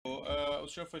O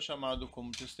senhor foi chamado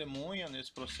como testemunha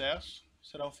nesse processo.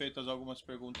 Serão feitas algumas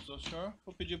perguntas ao senhor.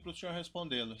 Vou pedir para o senhor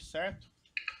respondê-las, certo?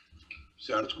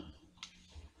 Certo.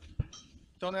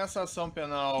 Então, nessa ação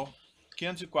penal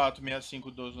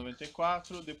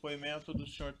 504.65.12.94, depoimento do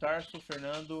senhor Tarso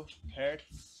Fernando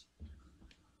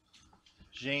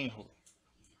Genro.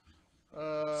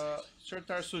 Senhor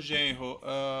Tarso Genro,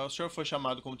 o senhor foi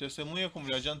chamado como testemunha, como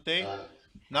já adiantei.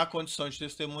 Na condição de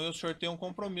testemunha, o senhor tem um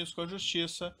compromisso com a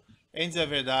justiça em dizer a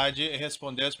verdade e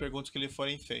responder as perguntas que lhe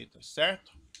forem feitas, certo?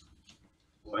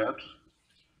 Correto.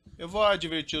 Eu vou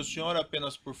advertir o senhor,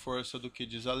 apenas por força do que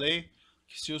diz a lei,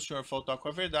 que se o senhor faltar com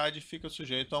a verdade, fica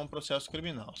sujeito a um processo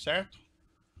criminal, certo?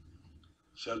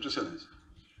 Certo, excelência.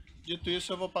 Dito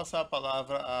isso, eu vou passar a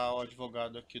palavra ao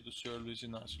advogado aqui do senhor Luiz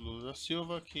Inácio Lula da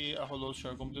Silva, que arrolou o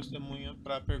senhor como testemunha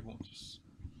para perguntas.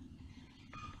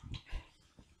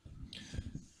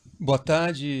 Boa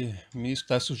tarde, ministro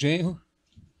Tarso Genro.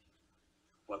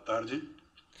 Boa tarde.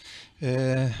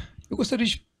 Eu gostaria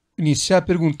de iniciar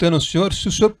perguntando ao senhor se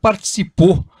o senhor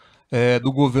participou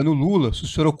do governo Lula, se o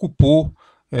senhor ocupou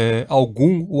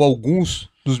algum ou alguns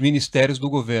dos ministérios do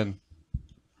governo.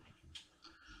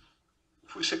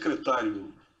 Fui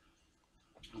secretário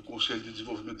do Conselho de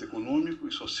Desenvolvimento Econômico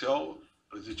e Social,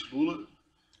 presidente Lula.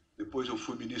 Depois eu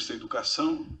fui ministro da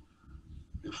Educação.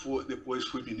 Depois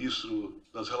fui ministro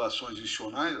das Relações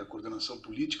Institucionais, da coordenação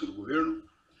política do governo.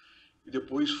 E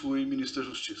depois fui ministro da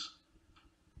Justiça.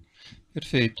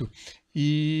 Perfeito.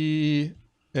 E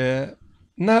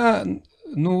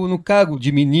no cargo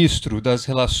de ministro das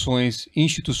Relações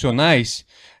Institucionais,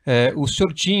 o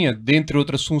senhor tinha, dentre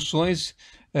outras funções,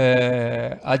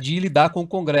 a de lidar com o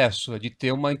Congresso, a de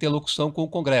ter uma interlocução com o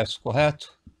Congresso,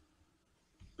 correto?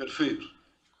 Perfeito.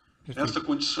 Nesta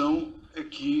condição é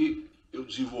que eu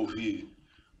desenvolvi,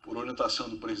 por orientação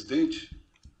do presidente,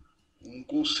 um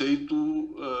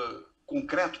conceito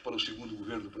concreto para o segundo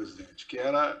governo do presidente, que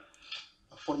era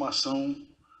a formação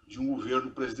de um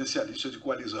governo presidencialista de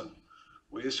coalizão.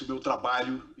 Foi esse o meu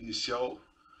trabalho inicial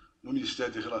no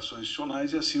Ministério das Relações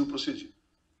Institucionais e assim eu procedi.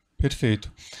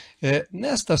 Perfeito.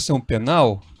 Nesta ação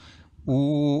penal,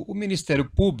 o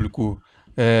Ministério Público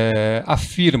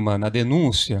afirma na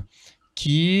denúncia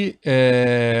que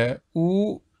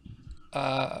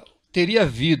teria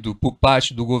havido, por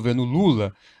parte do governo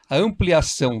Lula, a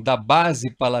ampliação da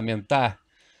base parlamentar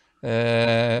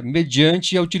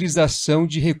mediante a utilização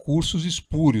de recursos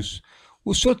espúrios.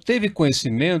 O senhor teve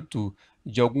conhecimento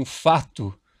de algum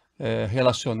fato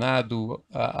relacionado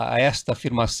a esta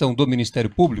afirmação do Ministério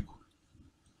Público?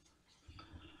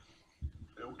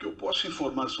 O que eu posso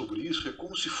informar sobre isso é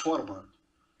como se forma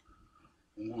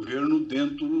um governo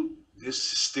dentro desse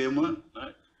sistema,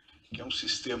 né, que é um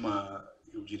sistema,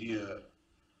 eu diria,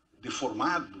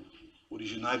 deformado,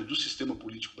 originário do sistema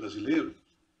político brasileiro,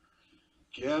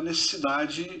 que é a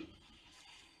necessidade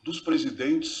dos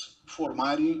presidentes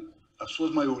formarem as suas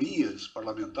maiorias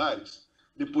parlamentares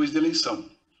depois da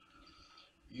eleição.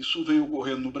 Isso vem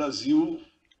ocorrendo no Brasil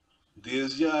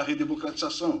desde a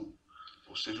redemocratização,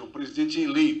 ou seja, o presidente é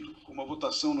eleito, como a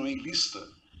votação não é em lista,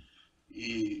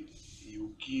 e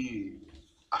o que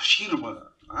afirma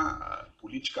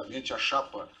politicamente a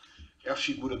chapa é a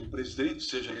figura do presidente,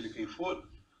 seja ele quem for,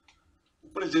 o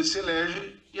presidente se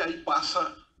elege e aí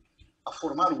passa a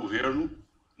formar o governo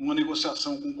numa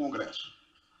negociação com o Congresso.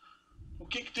 O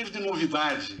que teve de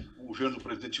novidade o governo do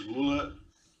presidente Lula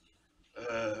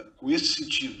com esse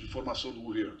sentido de formação do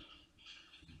governo?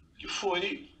 Que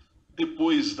foi,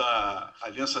 depois da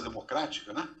Aliança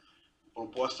Democrática, né,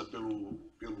 proposta pelo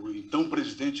então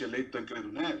presidente eleito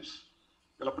Tancredo Neves,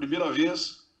 pela primeira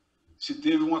vez se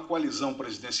teve uma coalizão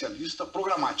presidencialista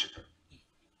programática.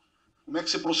 Como é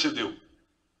que você procedeu?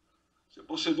 Você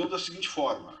procedeu da seguinte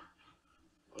forma.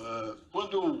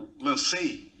 Quando eu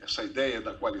lancei essa ideia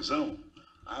da coalizão,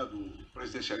 do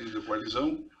presidencialismo da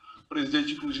coalizão, o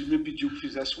presidente, inclusive, me pediu que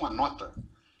fizesse uma nota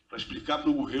para explicar para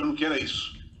o governo o que era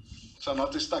isso. Essa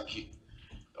nota está aqui.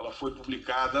 Ela foi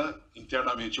publicada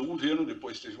internamente ao governo,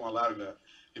 depois teve uma larga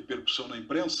repercussão na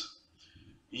imprensa,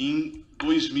 em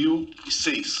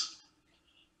 2006,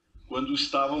 quando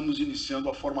estávamos iniciando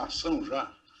a formação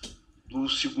já do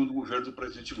segundo governo do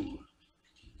presidente Lula.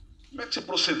 Como é que você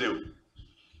procedeu?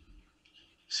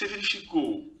 Você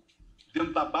verificou,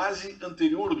 dentro da base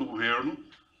anterior do governo,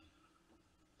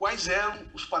 quais eram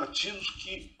os partidos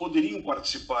que poderiam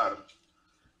participar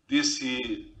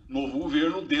desse novo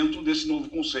governo dentro desse novo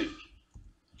conceito.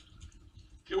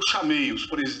 Eu chamei os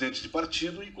presidentes de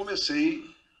partido e comecei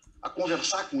a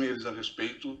conversar com eles a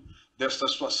respeito desta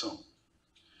situação.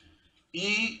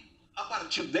 E, a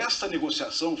partir desta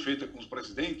negociação feita com os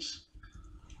presidentes,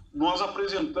 nós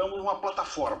apresentamos uma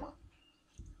plataforma.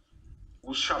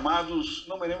 os chamados,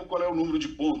 não me lembro qual é o número de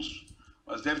pontos,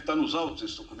 mas deve estar nos autos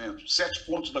desse documento, 7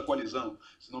 pontos da coalizão,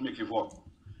 se não me equivoco.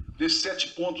 Desses 7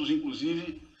 pontos,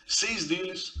 inclusive, 6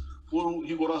 deles foram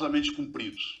rigorosamente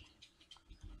cumpridos.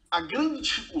 A grande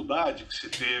dificuldade que se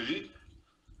teve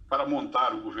para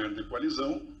montar o governo de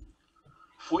coalizão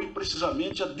foi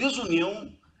precisamente a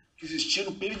desunião que existia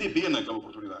no PMDB naquela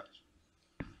oportunidade.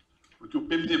 Porque o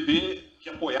PMDB que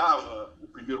apoiava o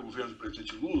primeiro governo do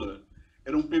presidente Lula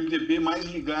era um PMDB mais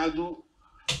ligado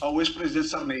ao ex-presidente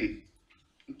Sarney.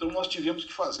 Então nós tivemos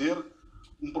que fazer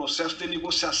um processo de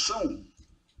negociação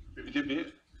do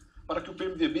PMDB para que o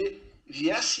PMDB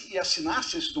viesse e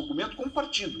assinasse esse documento como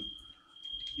partido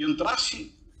e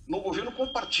entrasse no governo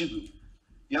como partido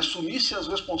e assumisse as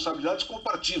responsabilidades como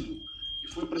partido. E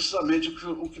foi precisamente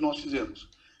o que nós fizemos.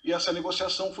 E essa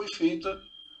negociação foi feita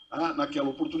naquela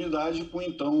oportunidade com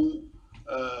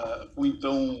o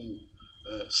então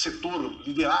setor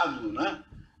liderado, né,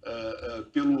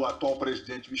 pelo atual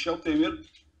presidente Michel Temer,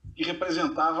 que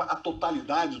representava a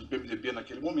totalidade do PMDB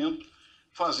naquele momento,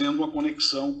 fazendo uma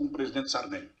conexão com o presidente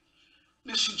Sarney.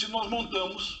 Nesse sentido, nós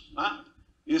montamos, né,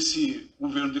 esse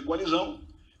governo de coalizão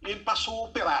e ele passou a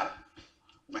operar.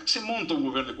 Como é que se monta um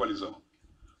governo de coalizão?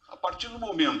 A partir do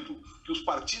momento que os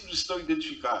partidos estão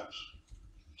identificados,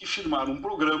 que firmaram um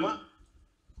programa,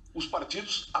 os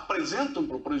partidos apresentam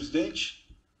para o presidente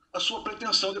a sua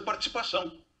pretensão de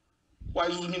participação.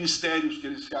 Quais os ministérios que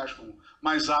eles se acham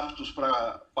mais aptos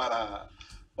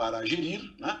para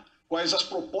gerir, né? Quais as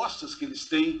propostas que eles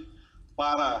têm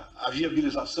para a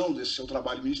viabilização desse seu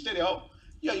trabalho ministerial,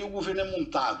 e aí o governo é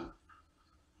montado.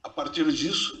 A partir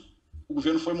disso, o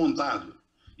governo foi montado.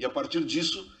 E a partir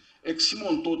disso é que se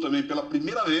montou também pela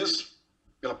primeira vez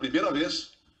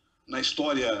na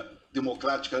história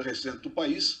democrática recente do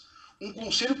país, um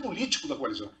conselho político da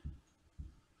coalizão,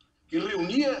 que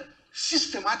reunia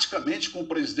sistematicamente com o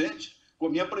presidente, com a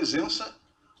minha presença,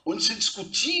 onde se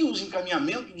discutiam os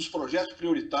encaminhamentos dos projetos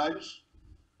prioritários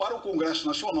para o Congresso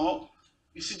Nacional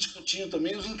e se discutiam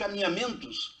também os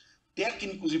encaminhamentos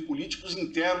técnicos e políticos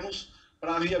internos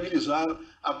para viabilizar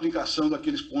a aplicação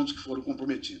daqueles pontos que foram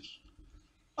comprometidos.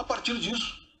 A partir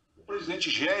disso, o presidente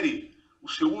gere o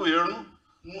seu governo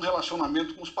num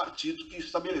relacionamento com os partidos que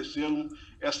estabeleceram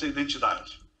essa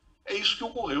identidade. É isso que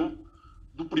ocorreu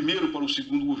do primeiro para o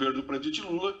segundo governo do presidente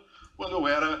Lula, quando eu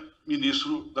era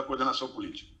ministro da coordenação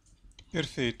política.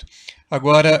 Perfeito.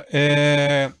 Agora,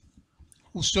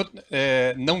 o senhor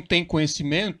não tem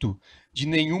conhecimento de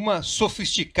nenhuma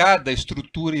sofisticada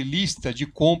estrutura ilícita de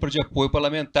compra de apoio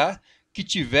parlamentar que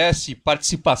tivesse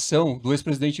participação do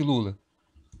ex-presidente Lula?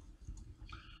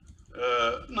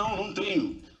 Não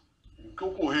tenho. O que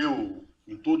ocorreu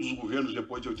em todos os governos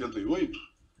depois de 88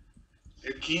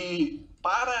 é que,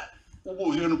 para o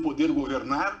governo poder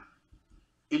governar,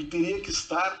 ele teria que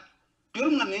estar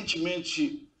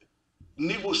permanentemente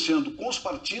negociando com os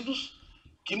partidos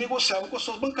que negociavam com as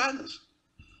suas bancadas,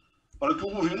 para que o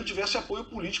governo tivesse apoio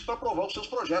político para aprovar os seus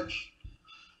projetos.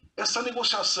 Essa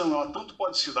negociação, ela tanto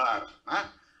pode se dar,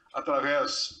 né,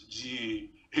 através de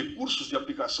recursos de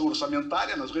aplicação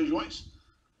orçamentária nas regiões,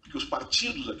 porque os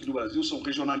partidos aqui no Brasil são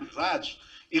regionalizados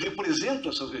e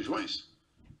representam essas regiões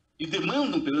e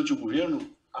demandam perante o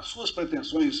governo as suas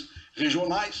pretensões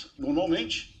regionais,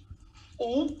 normalmente,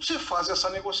 ou você faz essa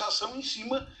negociação em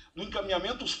cima do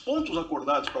encaminhamento dos pontos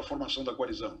acordados para a formação da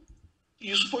coalizão. E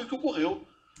isso foi o que ocorreu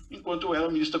enquanto eu era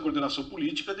ministro da Coordenação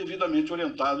Política, devidamente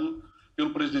orientado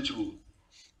pelo presidente Lula.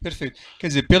 Perfeito. Quer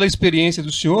dizer, pela experiência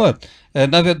do senhor,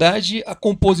 na verdade, a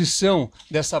composição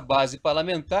dessa base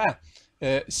parlamentar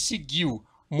seguiu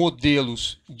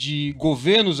modelos de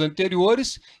governos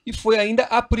anteriores e foi ainda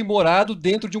aprimorado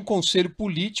dentro de um conselho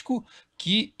político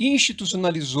que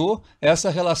institucionalizou essa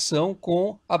relação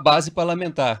com a base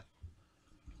parlamentar.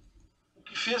 O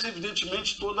que fez,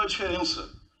 evidentemente, toda a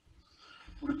diferença,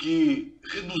 porque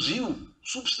reduziu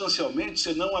substancialmente,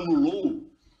 se não anulou,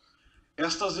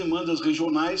 estas demandas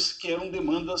regionais que eram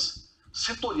demandas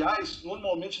setoriais,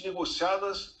 normalmente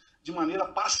negociadas de maneira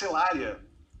parcelária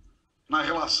na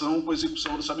relação com a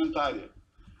execução orçamentária.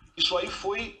 Isso aí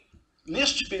foi,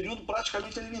 neste período,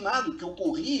 praticamente eliminado, que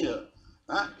ocorria,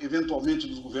 né, eventualmente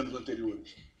nos governos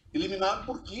anteriores. Eliminado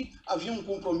porque havia um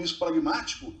compromisso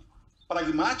pragmático,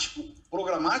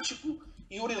 programático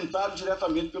e orientado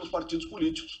diretamente pelos partidos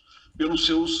políticos, pelos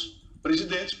seus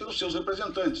presidentes, pelos seus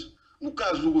representantes. No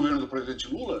caso do governo do presidente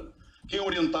Lula, quem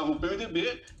orientava o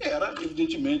PMDB era,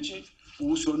 evidentemente,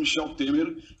 o senhor Michel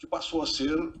Temer, que passou a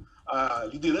ser a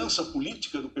liderança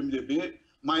política do PMDB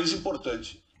mais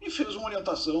importante. E fez uma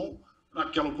orientação,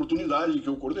 naquela oportunidade que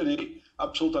eu coordenei,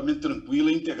 absolutamente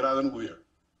tranquila e integrada no governo.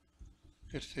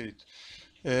 Perfeito.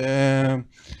 É,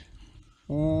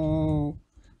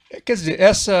 quer dizer,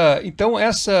 então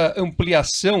essa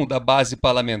ampliação da base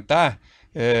parlamentar,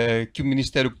 que o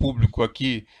Ministério Público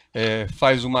aqui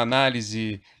faz uma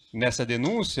análise nessa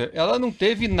denúncia, ela não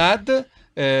teve nada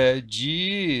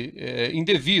de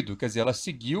indevido, quer dizer, ela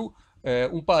seguiu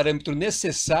um parâmetro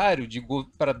necessário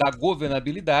para dar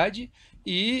governabilidade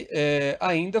e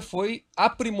ainda foi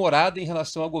aprimorada em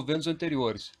relação a governos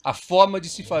anteriores. A forma de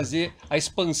se fazer a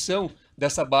expansão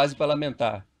dessa base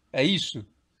parlamentar. É isso?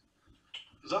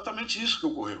 Exatamente isso que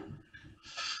ocorreu.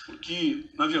 Porque,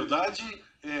 na verdade,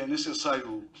 é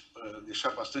necessário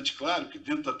deixar bastante claro que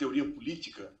dentro da teoria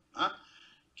política, né,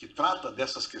 que trata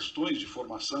dessas questões de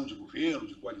formação de governo,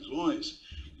 de coalizões,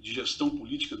 de gestão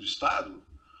política do Estado,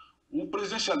 o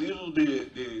presidencialismo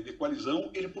de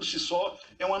coalizão, ele por si só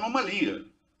é uma anomalia.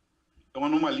 É uma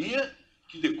anomalia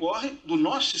que decorre do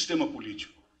nosso sistema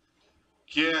político,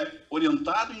 que é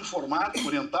orientada e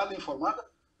informada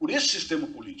por esse sistema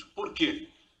político. Por quê?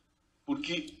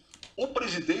 Porque o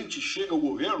presidente chega ao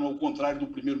governo, ao contrário do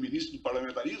primeiro-ministro do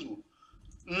parlamentarismo,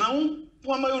 não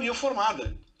com a maioria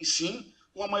formada, e sim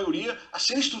com a maioria a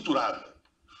ser estruturada.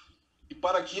 E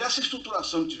para que essa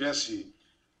estruturação tivesse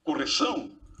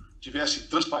correção, tivesse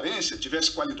transparência,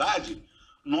 tivesse qualidade,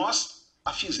 nós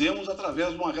a fizemos através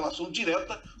de uma relação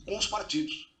direta com os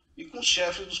partidos e com os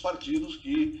chefes dos partidos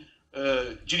que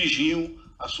dirigiam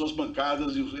as suas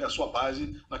bancadas e a sua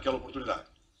base naquela oportunidade.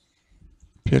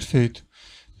 Perfeito.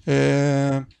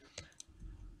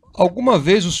 Alguma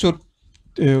vez o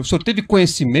senhor teve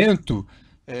conhecimento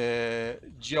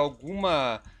de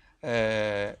alguma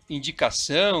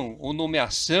indicação ou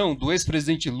nomeação do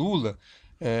ex-presidente Lula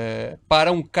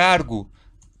para um cargo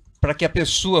para que a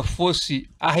pessoa fosse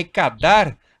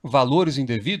arrecadar valores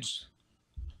indevidos?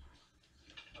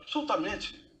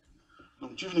 Absolutamente.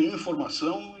 Não tive nenhuma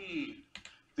informação e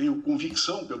tenho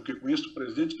convicção, pelo que conheço do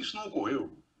presidente, que isso não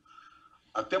ocorreu.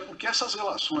 Até porque essas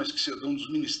relações que se dão dos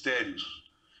ministérios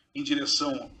em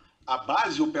direção à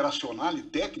base operacional e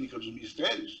técnica dos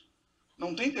ministérios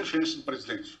não tem interferência do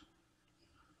presidente.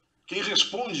 Quem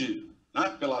responde, né,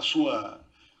 pela sua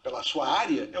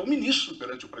área é o ministro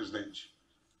perante o presidente.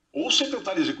 Ou o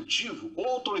secretário executivo, ou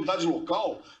a autoridade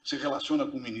local se relaciona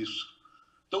com o ministro.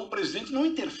 Então o presidente não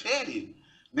interfere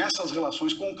nessas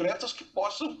relações concretas que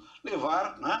possam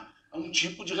levar, né, a um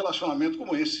tipo de relacionamento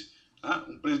como esse. Né?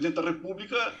 Um presidente da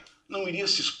República não iria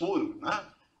se expor, né?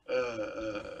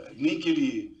 Nem que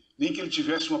ele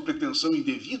tivesse uma pretensão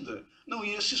indevida, não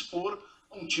ia se expor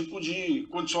a um tipo de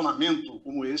condicionamento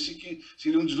como esse, que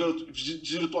seria um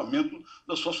desvirtuamento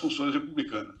das suas funções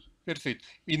republicanas. Perfeito.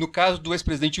 E no caso do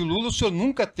ex-presidente Lula, o senhor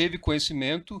nunca teve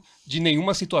conhecimento de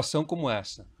nenhuma situação como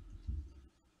essa?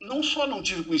 Não só não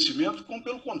tive conhecimento, como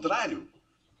pelo contrário.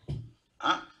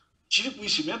 Tive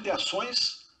conhecimento de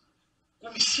ações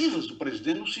comissivas do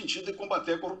presidente no sentido de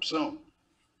combater a corrupção.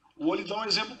 Vou lhe dar um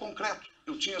exemplo concreto.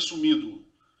 Eu tinha assumido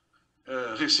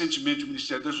recentemente o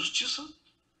Ministério da Justiça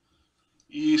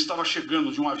e estava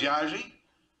chegando de uma viagem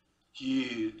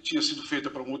que tinha sido feita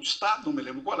para um outro estado, não me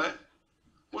lembro qual é.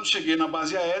 Quando cheguei na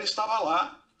base aérea, estava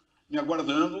lá me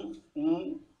aguardando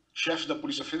o chefe da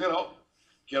Polícia Federal,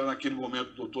 que era naquele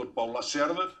momento o doutor Paulo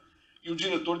Lacerda, e o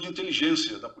diretor de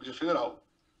inteligência da Polícia Federal,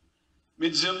 me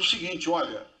dizendo o seguinte: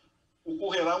 olha,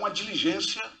 ocorrerá uma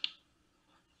diligência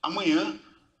amanhã,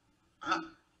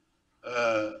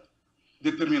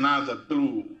 determinada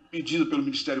pedida pelo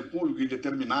Ministério Público e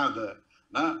determinada,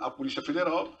 né, a Polícia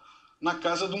Federal, na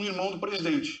casa de um irmão do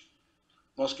presidente.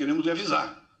 Nós queremos lhe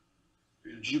avisar.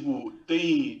 Eu digo,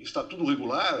 está tudo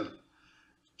regular?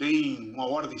 Tem uma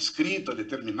ordem escrita,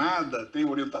 determinada? Tem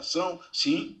orientação?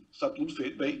 Sim, está tudo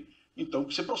feito bem. Então,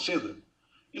 que você proceda.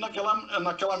 E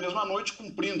naquela mesma noite,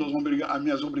 cumprindo as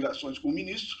minhas obrigações como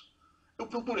ministro, eu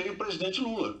procurei o presidente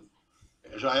Lula.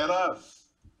 Já era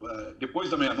depois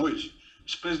da meia-noite.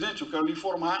 Disse: presidente, eu quero lhe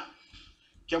informar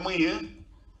que amanhã,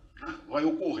 né, vai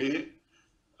ocorrer,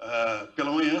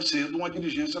 pela manhã cedo, uma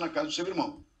diligência na casa do seu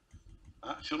irmão.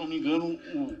 Se eu não me engano,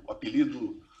 o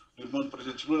apelido do irmão do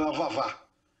presidente Lula era Vavá.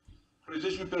 O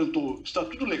presidente me perguntou: está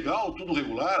tudo legal, tudo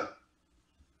regular?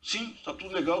 Sim, está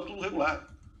tudo legal, tudo regular.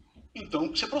 Então,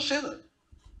 que você proceda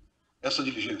essa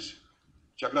diligência.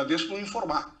 Te agradeço por me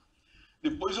informar.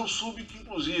 Depois eu soube que,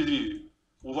 inclusive,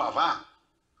 o Vavá,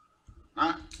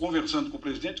 né, conversando com o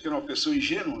presidente, que era uma pessoa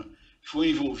ingênua, que foi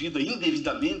envolvida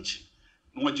indevidamente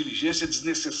numa diligência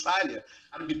desnecessária,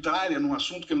 arbitrária, num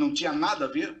assunto que ele não tinha nada a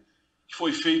ver, que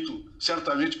foi feito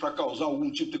certamente para causar algum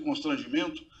tipo de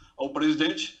constrangimento ao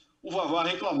presidente. O Vavá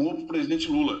reclamou para o presidente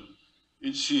Lula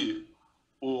e disse: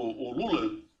 ô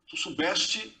Lula, tu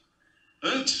soubeste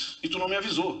antes e tu não me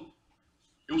avisou.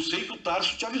 Eu sei que o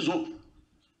Tarso te avisou.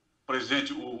 O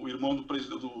presidente, o irmão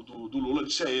do Lula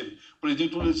disse a ele. O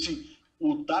presidente Lula disse assim,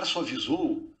 o Tarso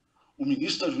avisou, o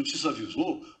ministro da Justiça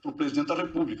avisou para o presidente da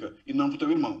República e não para o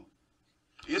teu irmão.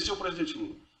 Esse é o presidente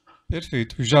Lula.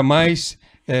 Perfeito. Jamais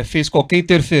fez qualquer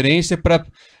interferência para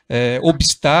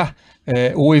obstar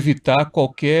ou evitar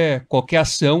qualquer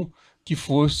ação que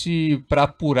fosse para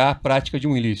apurar a prática de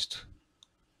um ilícito.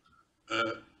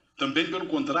 Também, pelo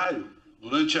contrário,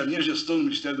 durante a minha gestão no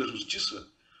Ministério da Justiça,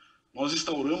 nós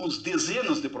instauramos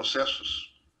dezenas de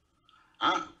processos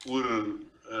por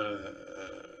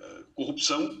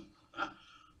corrupção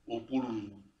ou por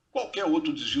qualquer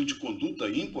outro desvio de conduta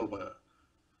ímpar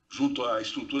junto à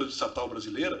estrutura estatal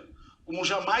brasileira, como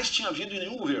jamais tinha havido em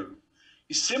nenhum governo.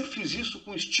 E sempre fiz isso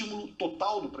com estímulo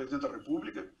total do presidente da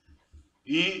República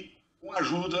e com a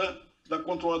ajuda da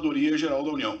Controladoria Geral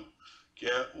da União, que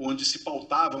é onde se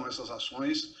pautavam essas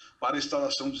ações para a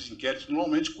instauração dos inquéritos,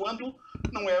 normalmente quando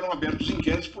não eram abertos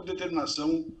inquéritos por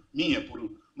determinação minha,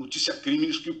 por notícia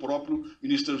crimes que o próprio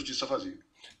ministro da Justiça fazia.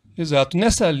 Exato.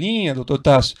 Nessa linha, doutor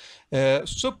Tarso,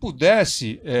 se o senhor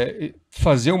pudesse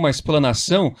fazer uma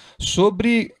explanação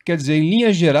sobre, quer dizer, em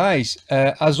linhas gerais,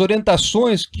 as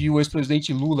orientações que o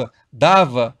ex-presidente Lula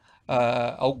dava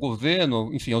ao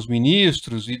governo, enfim, aos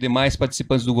ministros e demais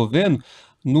participantes do governo,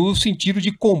 no sentido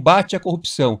de combate à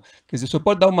corrupção. Quer dizer, o senhor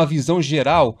pode dar uma visão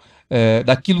geral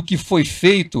daquilo que foi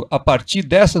feito a partir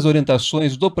dessas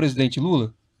orientações do presidente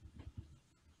Lula?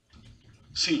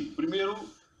 Sim. Primeiro,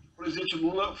 o presidente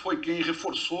Lula foi quem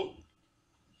reforçou,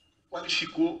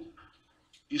 qualificou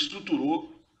e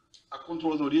estruturou a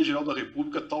Controladoria Geral da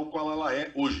República tal qual ela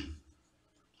é hoje.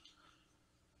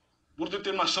 Por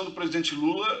determinação do presidente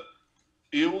Lula,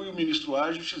 eu e o ministro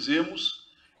Ágio fizemos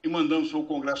e mandamos para o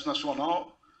Congresso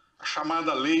Nacional a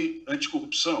chamada Lei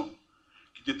Anticorrupção,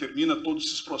 que determina todos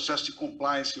esses processos de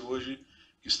compliance hoje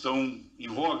que estão em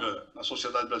voga na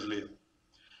sociedade brasileira.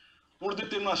 Por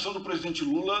determinação do presidente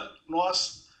Lula,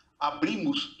 nós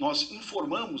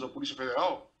informamos a Polícia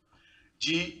Federal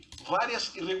de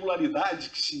várias irregularidades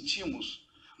que sentimos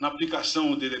na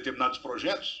aplicação de determinados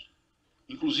projetos,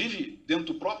 inclusive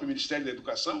dentro do próprio Ministério da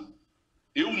Educação.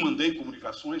 Eu mandei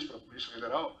comunicações para a Polícia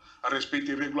Federal a respeito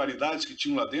de irregularidades que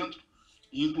tinham lá dentro,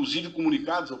 e inclusive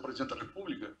comunicados ao presidente da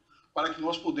República, para que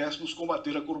nós pudéssemos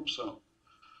combater a corrupção.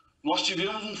 Nós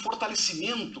tivemos um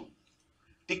fortalecimento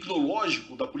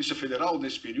tecnológico da Polícia Federal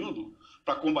nesse período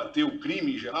para combater o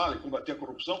crime em geral e combater a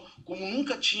corrupção, como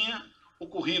nunca tinha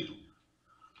ocorrido.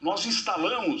 Nós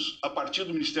instalamos, a partir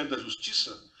do Ministério da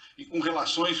Justiça e com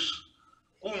relações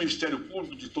com o Ministério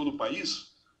Público de todo o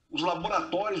país, os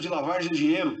laboratórios de lavagem de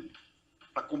dinheiro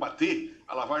para combater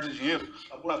a lavagem de dinheiro,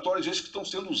 laboratórios esses que estão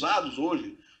sendo usados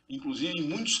hoje, inclusive em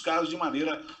muitos casos de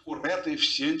maneira correta e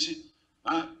eficiente,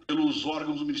 pelos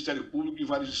órgãos do Ministério Público em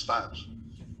vários estados.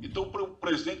 Então, o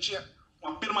presidente tinha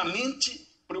uma permanente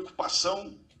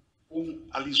preocupação com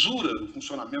a lisura do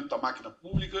funcionamento da máquina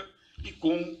pública e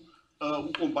com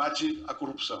o combate à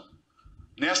corrupção.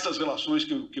 Nestas relações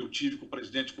que eu tive com o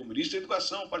presidente, como ministro da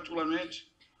Educação,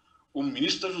 particularmente, como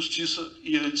ministro da Justiça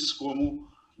e antes como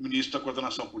ministro da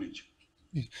Coordenação Política.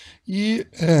 E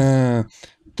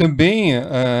também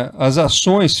as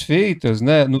ações feitas,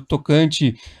 né, no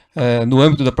tocante, no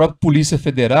âmbito da própria Polícia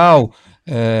Federal,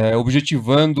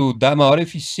 objetivando dar maior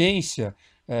eficiência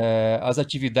às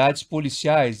atividades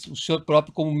policiais. O senhor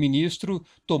próprio, como ministro,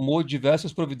 tomou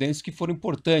diversas providências que foram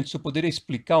importantes. O senhor poderia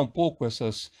explicar um pouco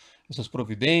essas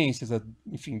providências,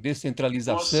 enfim,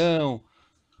 descentralização?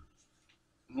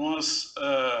 Nós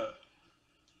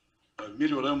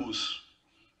melhoramos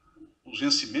os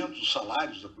vencimentos, os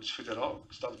salários da Polícia Federal,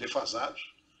 que estavam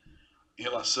defasados em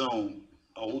relação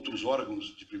a outros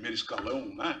órgãos de primeiro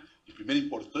escalão, né? De primeira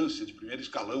importância, de primeiro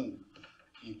escalão,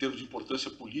 em termos de importância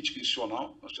política e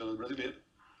institucional na sociedade brasileira.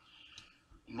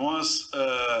 Nós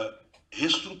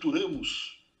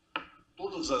reestruturamos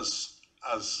todas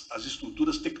as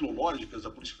estruturas tecnológicas da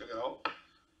Polícia Federal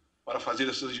para fazer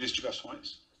essas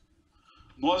investigações.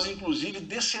 Nós, inclusive,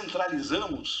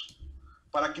 descentralizamos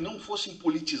para que não fossem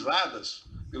politizadas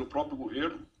pelo próprio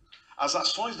governo as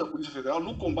ações da Polícia Federal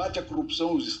no combate à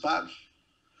corrupção nos estados,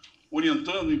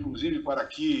 orientando, inclusive, para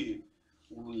que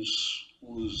os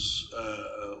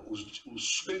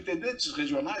superintendentes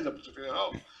regionais da Polícia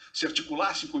Federal se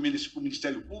articulassem com o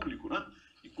Ministério Público, né?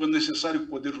 E, quando necessário, com o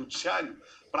Poder Judiciário,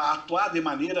 para atuar de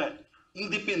maneira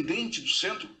independente do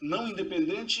centro, não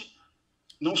independente,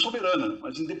 não soberana,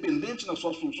 mas independente nas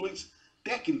suas funções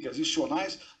técnicas e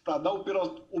institucionais, para dar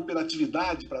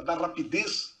operatividade, para dar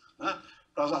rapidez, né,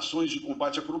 para as ações de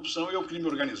combate à corrupção e ao crime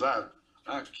organizado,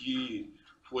 né, que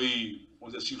foi,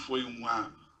 vamos dizer assim, foi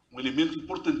um elemento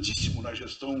importantíssimo na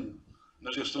gestão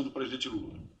do presidente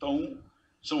Lula. Então,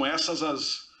 são essas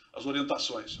as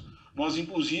orientações. Nós,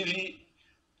 inclusive,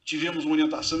 tivemos uma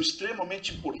orientação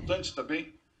extremamente importante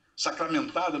também,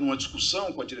 sacramentada numa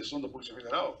discussão com a direção da Polícia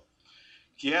Federal,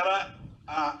 que era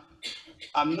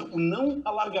o não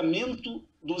alargamento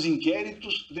dos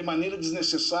inquéritos de maneira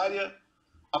desnecessária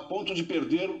a ponto de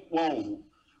perder o alvo,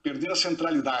 perder a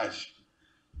centralidade.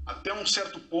 Até um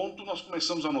certo ponto, nós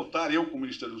começamos a notar, eu como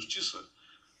Ministério da Justiça,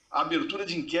 a abertura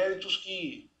de inquéritos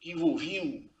que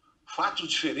envolviam fatos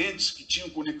diferentes, que tinham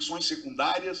conexões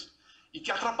secundárias e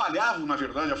que atrapalhavam, na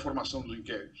verdade, a formação dos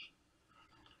inquéritos.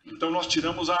 Então, nós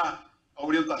tiramos a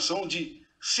orientação de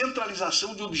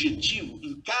centralização de objetivo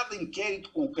em cada inquérito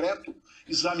concreto,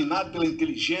 examinado pela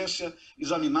inteligência,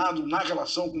 examinado na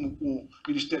relação com o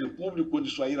Ministério Público, quando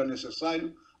isso aí era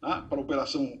necessário, né,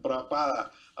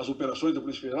 para as operações da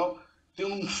Polícia Federal,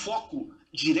 tendo um foco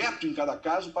direto em cada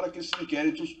caso para que esses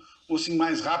inquéritos fossem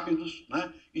mais rápidos,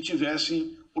 né, e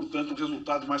tivessem, portanto,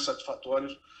 resultados mais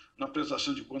satisfatórios na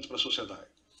prestação de contas para a sociedade.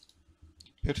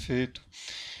 Perfeito.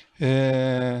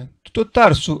 Doutor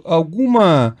Tarso,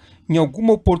 em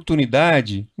alguma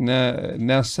oportunidade, né,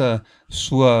 nessa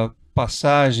sua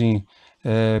passagem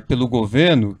pelo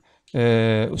governo,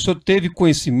 o senhor teve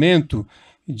conhecimento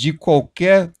de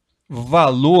qualquer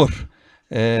valor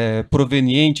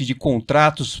proveniente de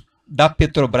contratos da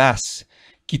Petrobras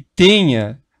que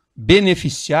tenha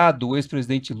beneficiado o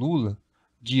ex-presidente Lula,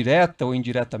 direta ou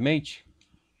indiretamente?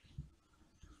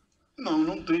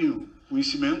 Não tenho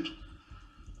conhecimento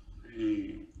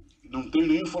e não tenho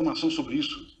nenhuma informação sobre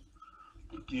isso,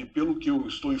 porque pelo que eu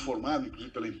estou informado,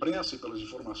 inclusive pela imprensa e pelas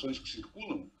informações que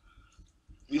circulam,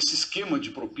 esse esquema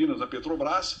de propinas da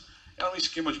Petrobras era um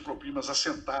esquema de propinas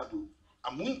assentado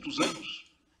há muitos anos,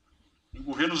 em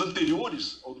governos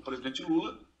anteriores ao do presidente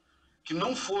Lula, que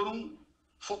não foram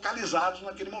focalizados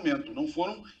naquele momento, não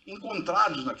foram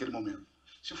encontrados naquele momento.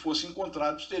 Se fossem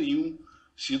encontrados, teriam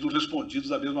sido respondidos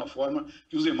da mesma forma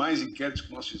que os demais inquéritos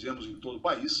que nós fizemos em todo o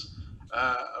país,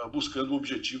 buscando o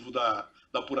objetivo da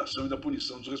apuração e da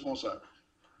punição dos responsáveis.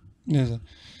 Exato.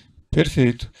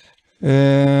 Perfeito.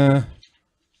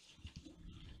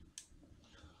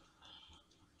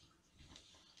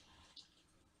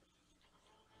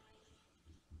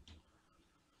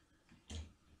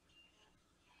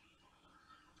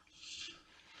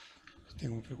 Tem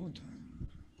alguma pergunta?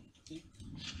 Sim.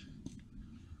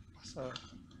 Passa.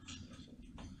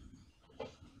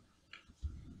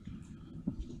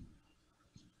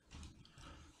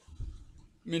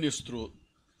 Ministro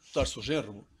Tarso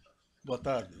Genro, boa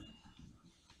tarde.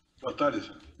 Boa tarde,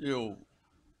 senhor. Eu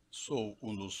sou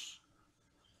um dos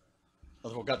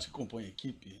advogados que compõem a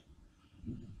equipe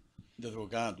de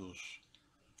advogados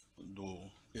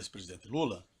do ex-presidente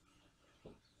Lula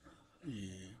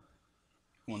e,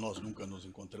 como nós nunca nos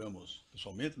encontramos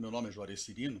pessoalmente, meu nome é Juarez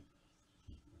Cirino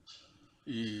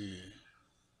e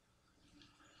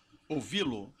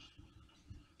ouvi-lo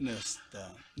nesse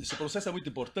processo é muito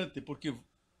importante porque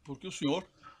o senhor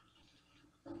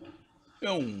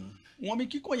é um homem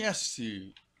que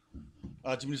conhece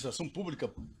a administração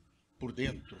pública por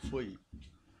dentro. Foi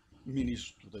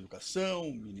ministro da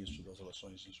Educação, ministro das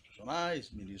Relações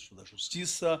Institucionais, ministro da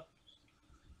Justiça,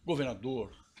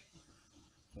 governador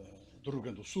do Rio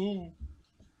Grande do Sul.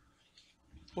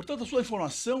 Portanto, a sua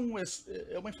informação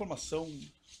é uma informação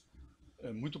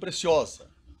muito preciosa.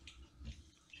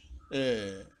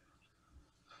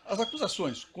 As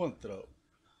acusações contra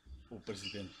o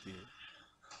presidente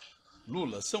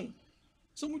Lula são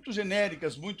muito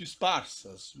genéricas, muito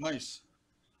esparsas, mas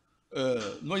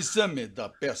no exame da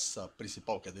peça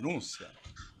principal, que é a denúncia,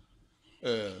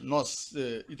 nós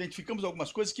identificamos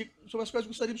algumas coisas sobre as quais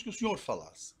gostaríamos que o senhor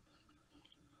falasse.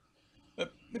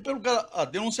 Em primeiro lugar, a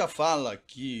denúncia fala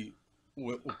que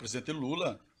o presidente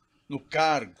Lula, no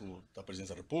cargo da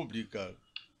presidência da República,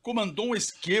 comandou um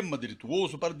esquema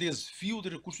delituoso para desvio de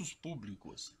recursos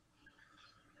públicos.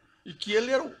 E que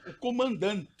ele era o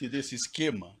comandante desse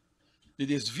esquema de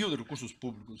desvio de recursos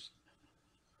públicos.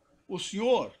 O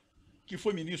senhor, que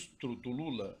foi ministro do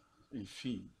Lula,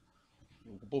 enfim,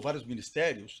 ocupou vários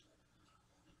ministérios,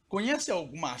 conhece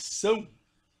alguma ação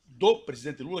do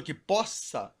presidente Lula que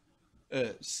possa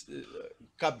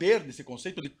caber nesse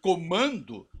conceito de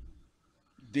comando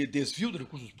de desvio de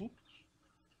recursos públicos?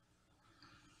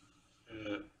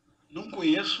 Não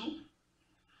conheço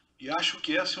e acho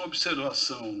que essa é uma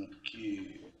observação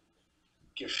que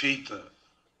é feita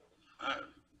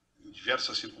em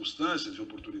diversas circunstâncias e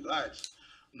oportunidades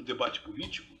no debate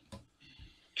político,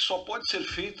 que só pode ser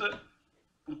feita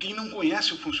por quem não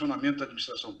conhece o funcionamento da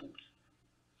administração pública.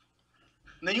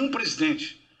 Nenhum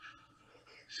presidente,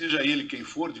 seja ele quem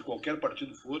for, de qualquer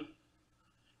partido for,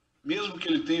 mesmo que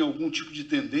ele tenha algum tipo de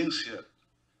tendência,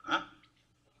 né,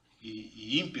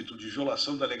 e ímpeto de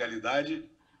violação da legalidade,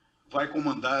 vai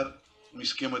comandar um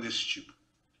esquema desse tipo.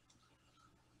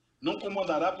 Não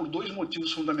comandará por dois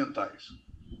motivos fundamentais.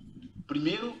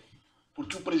 Primeiro,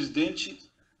 porque o presidente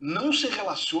não se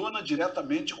relaciona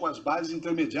diretamente com as bases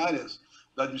intermediárias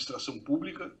da administração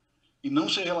pública e não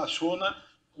se relaciona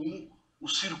com o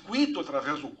circuito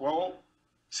através do qual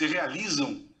se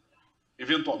realizam,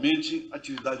 eventualmente,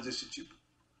 atividades desse tipo.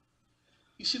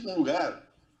 Em segundo lugar,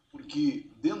 porque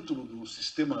dentro do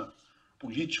sistema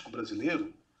político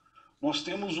brasileiro, nós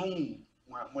temos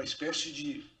uma espécie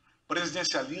de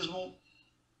presidencialismo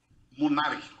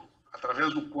monárquico,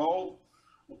 através do qual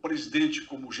o presidente,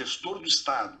 como gestor do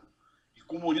Estado e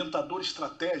como orientador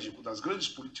estratégico das grandes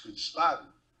políticas de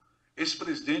Estado, esse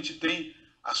presidente tem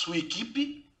a sua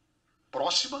equipe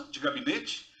próxima de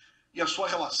gabinete e a sua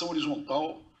relação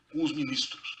horizontal com os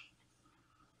ministros.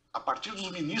 A partir dos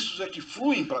ministros é que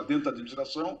fluem para dentro da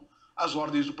administração as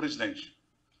ordens do presidente.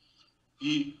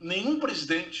 E nenhum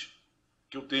presidente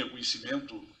que eu tenha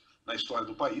conhecimento na história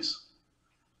do país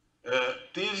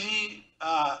teve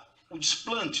o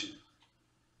desplante,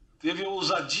 teve a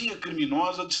ousadia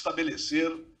criminosa de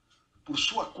estabelecer, por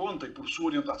sua conta e por sua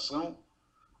orientação,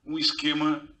 um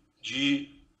esquema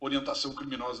de orientação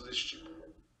criminosa desse tipo.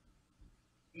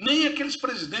 Nem aqueles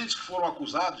presidentes que foram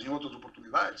acusados em outras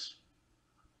oportunidades.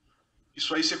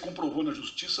 Isso aí se comprovou na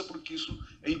justiça porque isso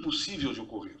é impossível de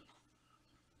ocorrer.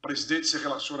 O presidente se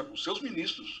relaciona com seus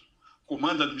ministros,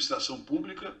 comanda a administração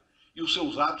pública e os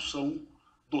seus atos são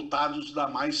dotados da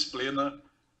mais plena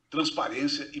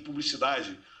transparência e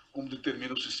publicidade, como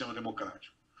determina o sistema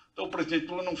democrático. Então, o presidente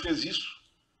Lula não fez isso,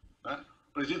 né?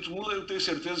 O presidente Lula, eu tenho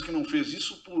certeza que não fez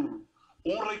isso por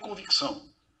honra e convicção.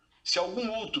 Se algum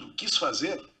outro quis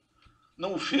fazer,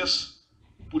 não o fez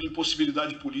por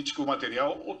impossibilidade política ou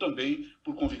material, ou também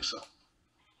por convicção.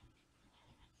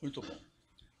 Muito bom.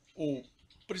 O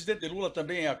presidente Lula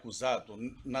também é acusado,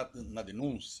 na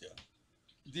denúncia,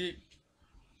 de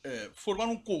formar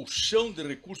um colchão de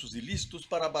recursos ilícitos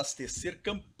para abastecer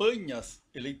campanhas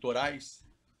eleitorais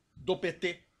do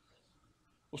PT.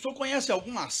 O senhor conhece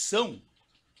alguma ação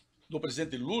do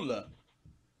presidente Lula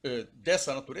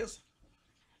dessa natureza?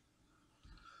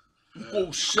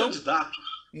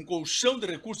 Um colchão de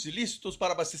recursos ilícitos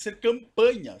para abastecer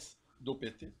campanhas do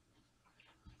PT.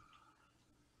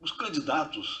 Os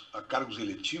candidatos a cargos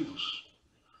eletivos,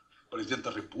 presidente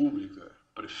da República,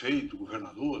 prefeito,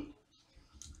 governador,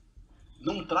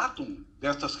 não tratam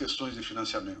destas questões de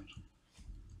financiamento.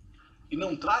 E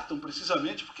não tratam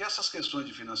precisamente porque essas questões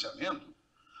de financiamento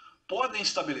podem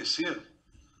estabelecer,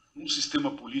 num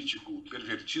sistema político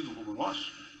pervertido como o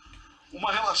nosso,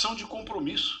 uma relação de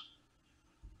compromisso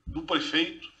do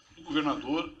prefeito, do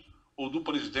governador ou do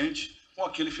presidente com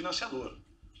aquele financiador.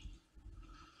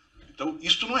 Então,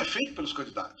 isso não é feito pelos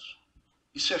candidatos.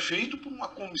 Isso é feito por uma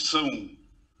comissão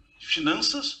de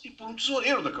finanças e por um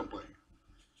tesoureiro da campanha.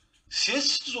 Se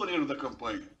esse tesoureiro da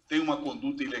campanha tem uma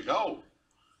conduta ilegal,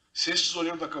 se esse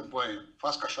tesoureiro da campanha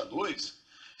faz caixa 2,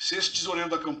 se esse tesoureiro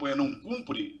da campanha não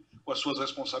cumpre com as suas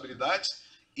responsabilidades,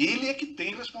 ele é que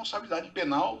tem responsabilidade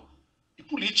penal e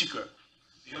política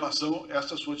em relação a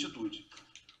essa sua atitude.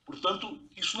 Portanto,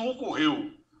 isso não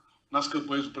ocorreu nas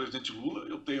campanhas do presidente Lula,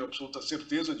 eu tenho absoluta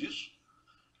certeza disso,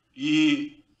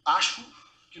 e acho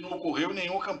que não ocorreu em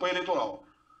nenhuma campanha eleitoral.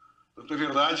 Portanto, é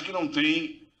verdade que não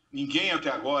tem ninguém até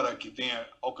agora que tenha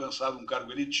alcançado um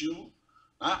cargo eletivo,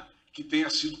 né, que tenha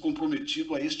sido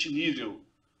comprometido a este nível,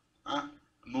 né,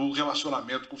 no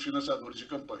relacionamento com financiadores de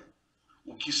campanha.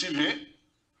 O que se vê,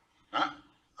 né,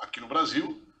 aqui no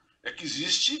Brasil é que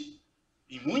existe,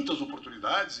 em muitas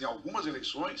oportunidades, em algumas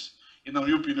eleições, e na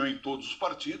minha opinião em todos os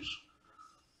partidos,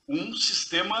 um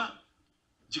sistema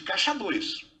de caixa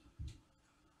 2,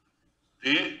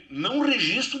 de não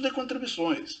registro de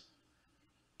contribuições,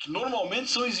 que normalmente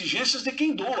são exigências de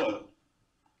quem doa,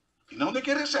 e não de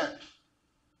quem recebe.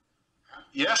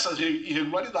 E essas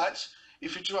irregularidades,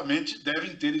 efetivamente,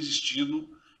 devem ter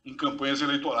existido em campanhas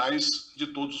eleitorais de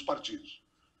todos os partidos.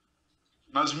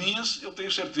 Nas minhas, eu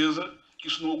tenho certeza que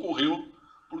isso não ocorreu,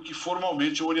 porque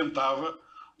formalmente eu orientava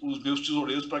os meus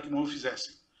tesoureiros para que não o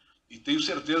fizessem. E tenho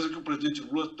certeza que o presidente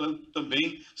Lula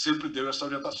também sempre deu essa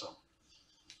orientação.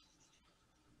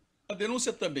 A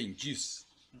denúncia também diz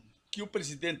que o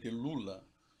presidente Lula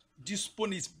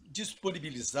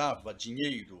disponibilizava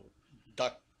dinheiro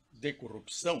de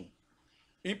corrupção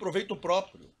em proveito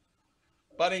próprio,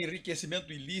 para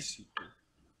enriquecimento ilícito.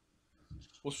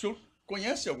 O senhor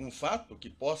conhece algum fato que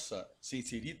possa se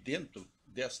inserir dentro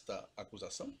desta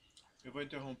acusação? Eu vou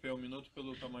interromper um minuto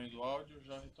pelo tamanho do áudio,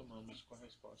 já retomamos com a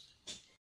resposta.